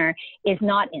my partner is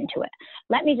not into it.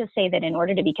 Let me just say that in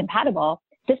order to be compatible,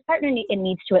 this partner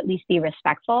needs to at least be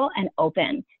respectful and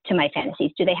open to my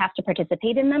fantasies. Do they have to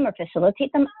participate in them or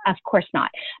facilitate them? Of course not.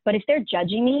 But if they're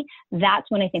judging me, that's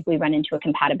when I think we run into a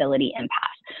compatibility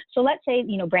impasse. So let's say,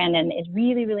 Brandon is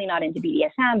really, really not into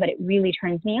BDSM, but it really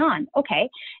turns me on. Okay,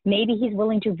 maybe he's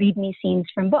willing to read me scenes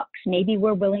from books. Maybe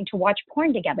we're willing to watch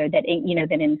porn together that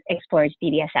explores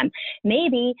BDSM.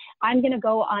 Maybe I'm going to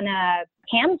go on a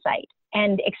cam site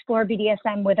and explore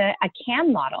BDSM with a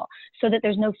cam model so that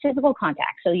there's no physical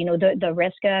contact. So, the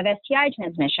risk of STI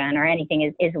transmission or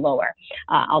anything is lower,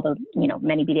 although,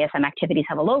 many BDSM activities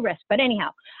have a low risk. But anyhow,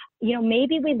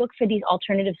 maybe we look for these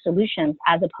alternative solutions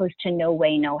as opposed to no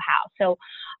way, no how. So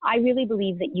I really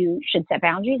believe that you should set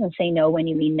boundaries and say no when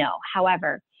you mean no.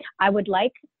 However, I would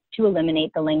like to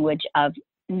eliminate the language of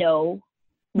no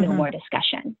more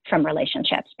discussion from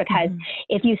relationships, because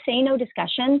if you say no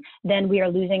discussion, then we are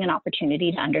losing an opportunity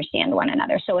to understand one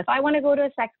another. So if I want to go to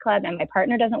a sex club and my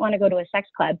partner doesn't want to go to a sex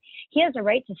club, he has a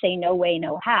right to say no way,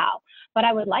 no how. But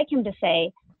I would like him to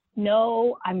say,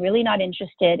 no, I'm really not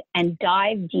interested, and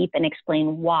dive deep and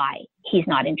explain why he's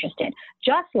not interested.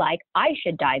 Just like I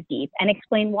should dive deep and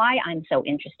explain why I'm so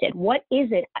interested. What is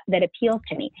it that appeals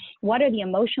to me? What are the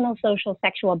emotional, social,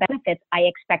 sexual benefits I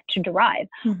expect to derive?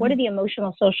 What are the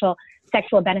emotional, social,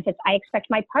 sexual benefits I expect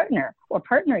my partner or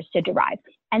partners to derive?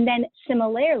 And then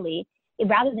similarly,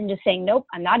 rather than just saying, nope,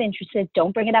 I'm not interested,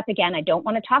 don't bring it up again, I don't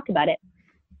want to talk about it,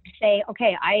 say,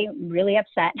 okay, I'm really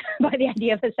upset by the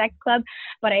idea of a sex club,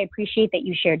 but I appreciate that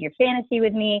you shared your fantasy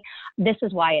with me. This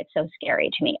is why it's so scary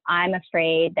to me. I'm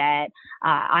afraid that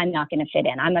I'm not going to fit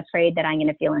in. I'm afraid that I'm going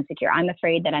to feel insecure. I'm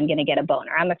afraid that I'm going to get a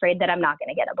boner. I'm afraid that I'm not going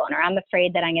to get a boner. I'm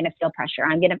afraid that I'm going to feel pressure.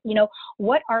 I'm going to,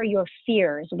 what are your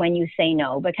fears when you say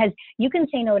no? Because you can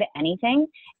say no to anything.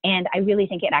 And I really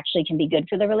think it actually can be good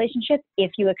for the relationship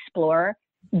if you explore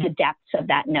the depths of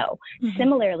that no.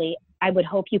 Similarly, I would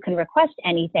hope you can request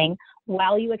anything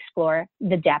while you explore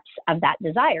the depths of that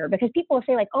desire, because people will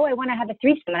say like, oh, I want to have a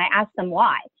threesome. And I ask them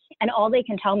why. And all they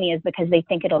can tell me is because they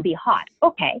think it'll be hot.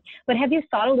 Okay. But have you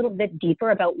thought a little bit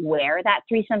deeper about where that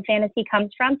threesome fantasy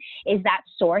comes from? Is that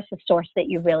source a source that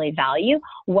you really value?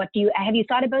 Have you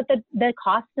thought about the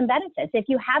costs and benefits? If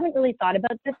you haven't really thought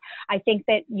about this, I think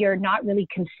that you're not really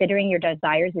considering your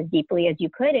desires as deeply as you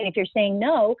could. And if you're saying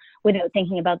no without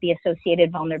thinking about the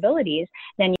associated vulnerabilities,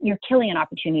 then you're killing an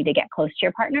opportunity to get close to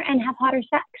your partner and have hotter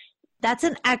sex. That's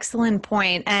an excellent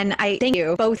point. And I thank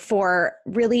you both for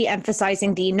really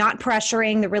emphasizing the not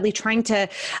pressuring, the really trying to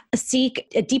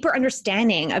seek a deeper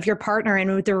understanding of your partner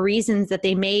and the reasons that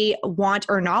they may want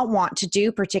or not want to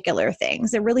do particular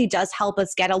things. It really does help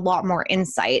us get a lot more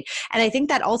insight. And I think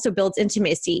that also builds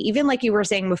intimacy. Even like you were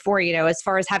saying before, as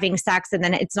far as having sex and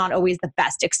then it's not always the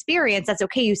best experience, that's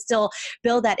okay. You still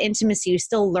build that intimacy. You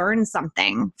still learn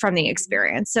something from the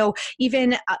experience. So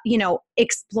even,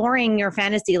 exploring your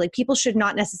fantasy, like people should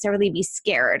not necessarily be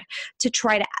scared to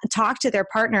try to talk to their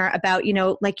partner about,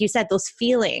 like you said, those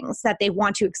feelings that they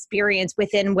want to experience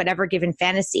within whatever given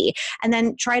fantasy, and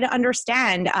then try to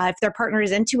understand if their partner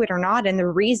is into it or not and the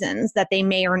reasons that they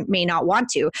may or may not want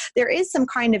to. There is some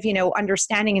kind of,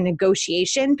 understanding and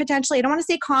negotiation potentially. I don't want to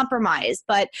say compromise,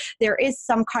 but there is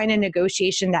some kind of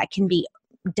negotiation that can be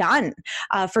done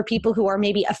for people who are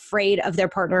maybe afraid of their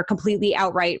partner completely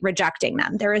outright rejecting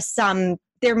them. There is some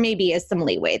there maybe is some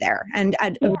leeway there. And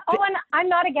I'm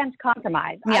not against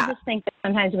compromise. Yeah. I just think that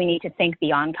sometimes we need to think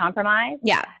beyond compromise.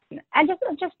 Yeah. And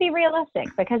just be realistic,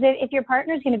 because if your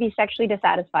partner is going to be sexually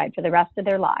dissatisfied for the rest of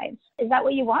their lives, is that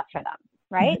what you want for them?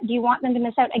 Right? Mm-hmm. Do you want them to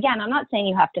miss out? Again, I'm not saying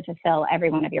you have to fulfill every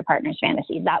one of your partner's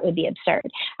fantasies. That would be absurd.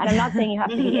 And I'm not saying you have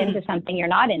to be into something you're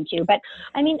not into. But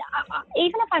I mean,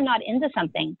 even if I'm not into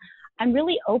something, I'm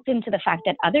really open to the fact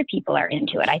that other people are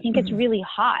into it. I think it's really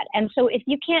hot. And so if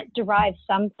you can't derive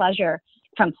some pleasure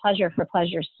from pleasure for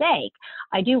pleasure's sake,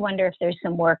 I do wonder if there's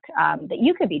some work that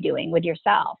you could be doing with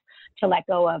yourself to let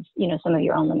go of, some of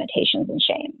your own limitations and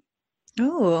shame.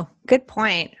 Oh, good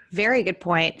point. Very good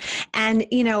point. And,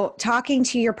 talking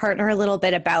to your partner a little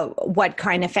bit about what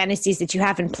kind of fantasies that you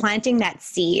have and planting that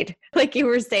seed, like you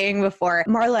were saying before.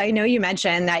 Marla, I know you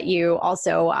mentioned that you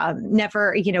also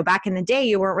never, back in the day,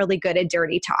 you weren't really good at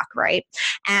dirty talk, right?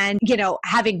 And,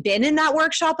 having been in that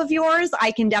workshop of yours,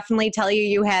 I can definitely tell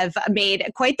you have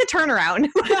made quite the turnaround.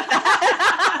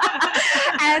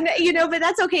 And, but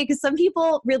that's okay, because some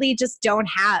people really just don't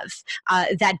have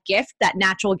that gift, that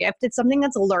natural gift. It's something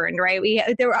that's learned, right?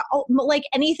 There are, like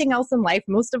anything else in life,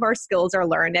 most of our skills are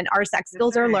learned, and our sex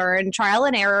skills are learned. Trial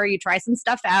and error. You try some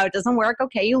stuff out, it doesn't work.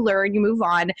 Okay, you learn, you move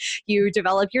on, you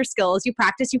develop your skills, you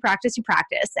practice,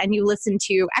 and you listen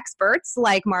to experts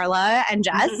like Marla and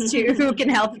Jess who can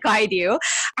help guide you.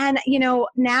 And,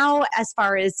 now as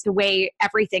far as the way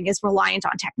everything is reliant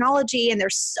on technology, and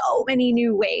there's so many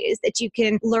new ways that you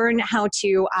can learn how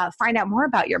to find out more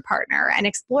about your partner and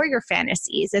explore your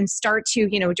fantasies and start to,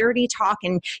 dirty talk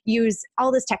and use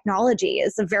all this technology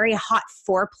is a very hot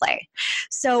foreplay.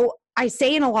 So I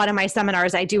say in a lot of my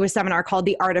seminars, I do a seminar called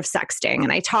The Art of Sexting,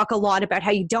 and I talk a lot about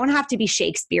how you don't have to be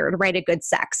Shakespeare to write a good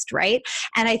sext, right?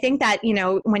 And I think that,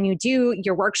 when you do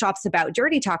your workshops about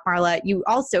dirty talk, Marla, you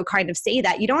also kind of say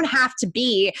that you don't have to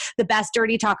be the best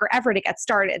dirty talker ever to get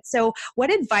started. So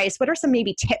what are some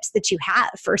maybe tips that you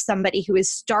have for somebody who is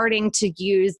starting to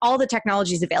use all the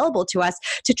technologies available to us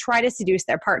to try to seduce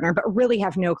their partner, but really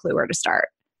have no clue where to start?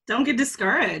 Don't get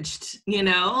discouraged,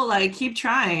 keep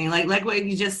trying. Like what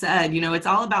you just said, it's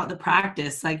all about the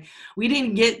practice. Like, we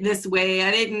didn't get this way.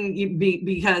 I didn't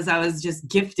because I was just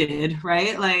gifted,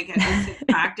 right? Like,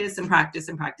 practice and practice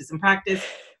and practice and practice,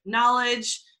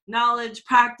 knowledge,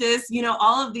 practice,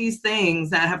 all of these things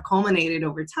that have culminated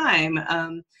over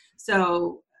time.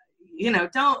 So,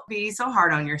 don't be so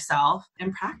hard on yourself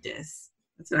and practice.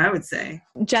 That's what I would say.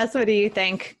 Jess, what do you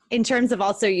think in terms of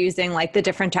also using like the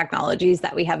different technologies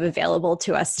that we have available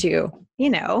to us to,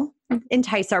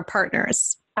 entice our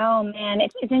partners? Oh man,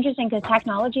 it's interesting because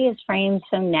technology is framed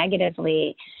so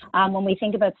negatively. When we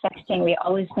think about sexting, we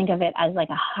always think of it as like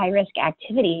a high risk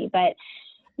activity, but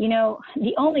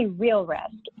the only real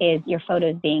risk is your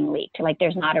photos being leaked. Like,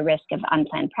 there's not a risk of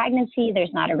unplanned pregnancy.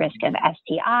 There's not a risk of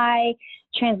STI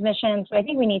transmission. So I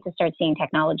think we need to start seeing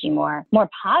technology more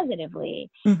positively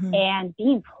and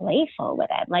being playful with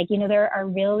it. Like, there are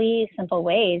really simple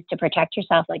ways to protect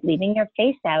yourself, like leaving your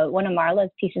face out. One of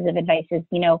Marla's pieces of advice is,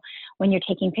 when you're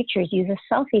taking pictures, use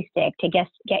a selfie stick to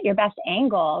get your best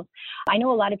angles. I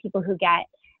know a lot of people who get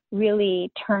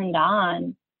really turned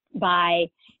on by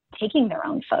taking their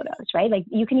own photos, right? Like,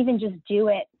 you can even just do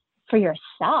it for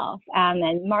yourself. And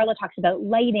Marla talks about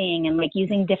lighting and like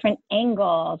using different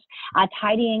angles,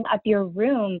 tidying up your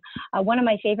room. One of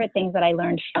my favorite things that I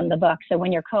learned from the book. So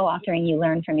when you're co-authoring, you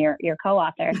learn from your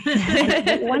co-author.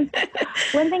 And one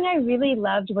thing I really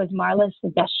loved was Marla's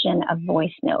suggestion of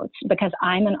voice notes, because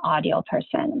I'm an audio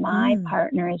person. My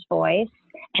partner's voice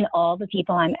and all the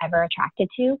people I'm ever attracted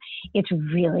to, it's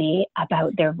really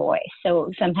about their voice.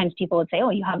 So sometimes people would say, oh,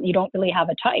 you don't really have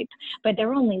a type, but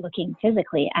they're only looking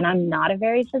physically. And I'm not a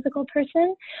very physical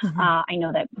person. I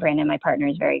know that Brandon, my partner,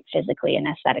 is very physically and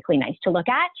aesthetically nice to look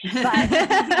at,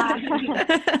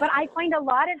 but I find a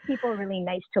lot of people really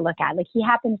nice to look at. Like, he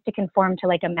happens to conform to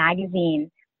like a magazine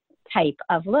type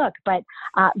of look, but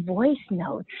voice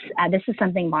notes, this is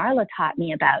something Marla taught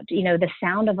me about. The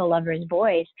sound of a lover's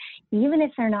voice, even if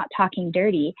they're not talking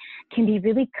dirty, can be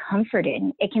really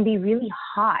comforting. It can be really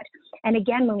hot. And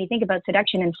again, when we think about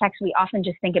seduction and sex, we often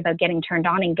just think about getting turned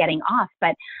on and getting off.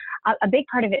 But a big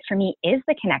part of it for me is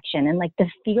the connection and like the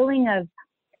feeling of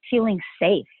feeling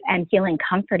safe and feeling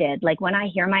comforted. Like, when I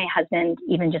hear my husband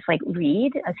even just like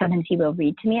read, sometimes he will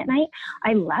read to me at night,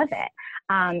 I love it.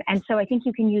 And so I think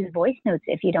you can use voice notes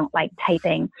if you don't like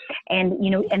typing, and,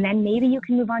 and then maybe you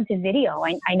can move on to video.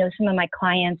 I know some of my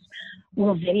clients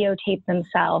will videotape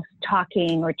themselves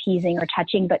talking or teasing or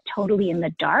touching, but totally in the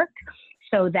dark,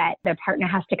 so that their partner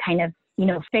has to kind of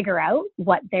figure out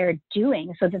what they're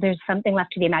doing so that there's something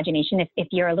left to the imagination. If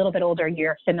you're a little bit older,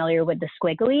 you're familiar with the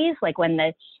squigglies, like when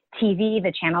the TV,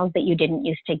 the channels that you didn't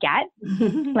used to get,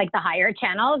 like the higher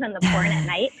channels and the porn at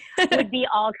night would be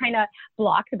all kind of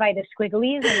blocked by the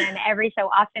squigglies. And then every so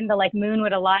often the like moon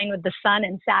would align with the sun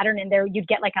and Saturn, and there you'd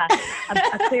get like a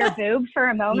clear boob for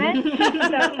a moment.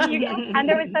 And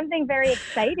there was something very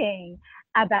exciting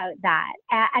about that.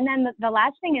 And then the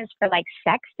last thing is for like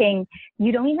sexting,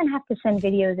 you don't even have to send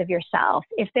videos of yourself.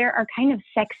 If there are kind of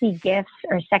sexy GIFs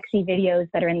or sexy videos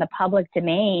that are in the public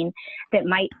domain that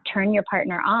might turn your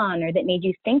partner on or that made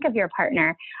you think of your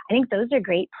partner, I think those are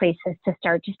great places to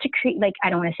start, just to create, like, I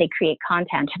don't want to say create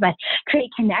content, but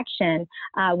create connection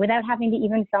without having to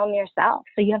even film yourself.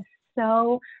 So you have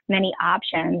so many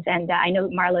options. And I know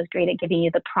Marla's great at giving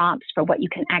you the prompts for what you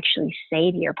can actually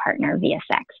say to your partner via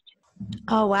sext.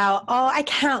 Oh, wow. Oh, I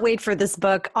can't wait for this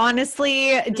book.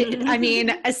 Honestly, I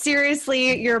mean,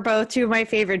 seriously, you're both two of my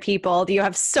favorite people. You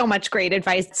have so much great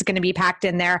advice that's going to be packed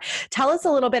in there. Tell us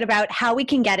a little bit about how we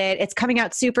can get it. It's coming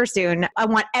out super soon. I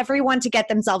want everyone to get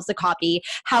themselves a copy.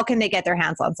 How can they get their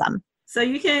hands on some? So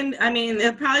you can,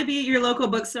 it'll probably be your local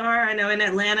bookstore. I know in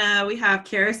Atlanta, we have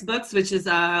Karis Books, which is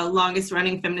the longest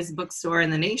running feminist bookstore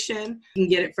in the nation. You can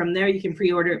get it from there. You can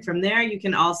pre-order it from there. You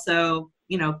can also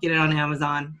get it on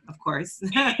Amazon, of course.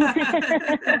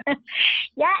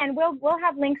 Yeah, and we'll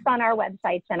have links on our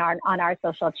websites and on our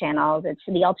social channels. It's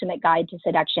The Ultimate Guide to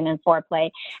Seduction and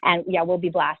Foreplay. And yeah, we'll be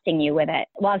blasting you with it.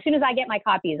 Well, as soon as I get my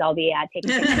copies, I'll be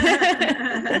taking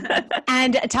pictures.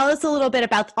 And tell us a little bit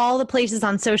about all the places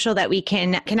on social that we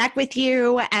can connect with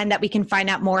you and that we can find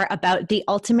out more about The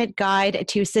Ultimate Guide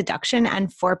to Seduction and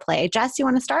Foreplay. Jess, you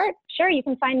want to start? Sure. You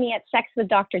can find me at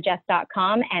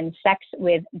sexwithdrjess.com and Sex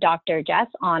with Dr. Jess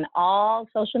on all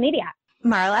social media.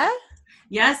 Marla?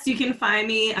 Yes, you can find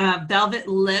me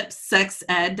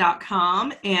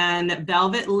velvetlipssexed.com and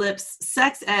Velvet Lips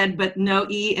Sex Ed, but no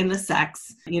E in the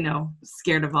sex,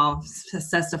 scared of all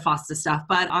Sesta Fosta stuff,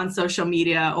 but on social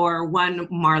media or one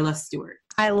Marla Stewart.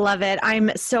 I love it. I'm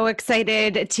so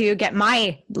excited to get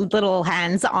my little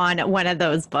hands on one of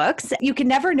those books. You can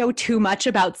never know too much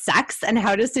about sex and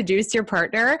how to seduce your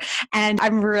partner. And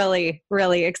I'm really,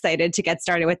 really excited to get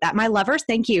started with that. My lovers,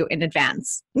 thank you in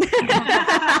advance.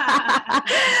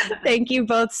 Thank you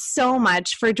both so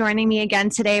much for joining me again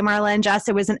today, Marla and Jess.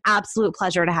 It was an absolute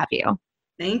pleasure to have you.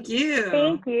 Thank you.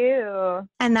 Thank you.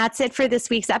 And that's it for this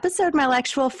week's episode, my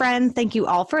Lexual friends. Thank you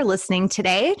all for listening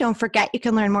today. Don't forget, you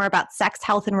can learn more about sex,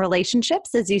 health, and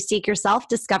relationships as you seek yourself,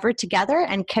 discover together,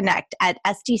 and connect at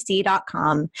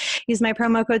SDC.com. Use my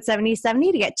promo code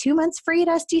 7070 to get 2 months free at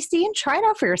SDC and try it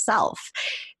out for yourself.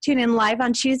 Tune in live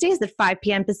on Tuesdays at 5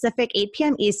 p.m. Pacific, 8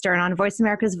 p.m. Eastern on Voice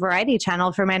America's Variety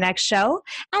channel for my next show.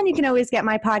 And you can always get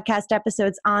my podcast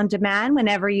episodes on demand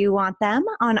whenever you want them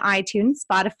on iTunes,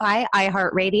 Spotify,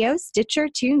 iHeartRadio, Stitcher,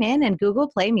 TuneIn, and Google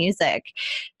Play Music.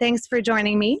 Thanks for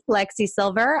joining me, Lexi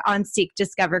Sylver, on Seek,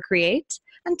 Discover, Create.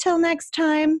 Until next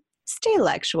time, stay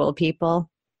Lexual, people.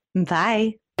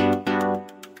 Bye.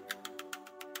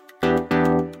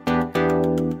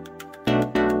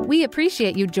 We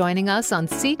appreciate you joining us on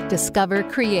Seek, Discover,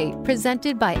 Create,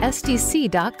 presented by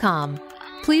SDC.com.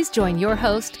 Please join your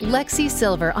host, Lexi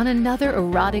Sylver, on another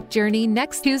erotic journey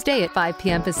next Tuesday at 5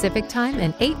 p.m. Pacific Time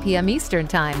and 8 p.m. Eastern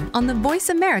Time on the Voice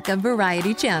America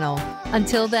Variety channel.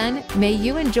 Until then, may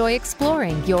you enjoy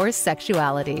exploring your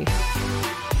sexuality.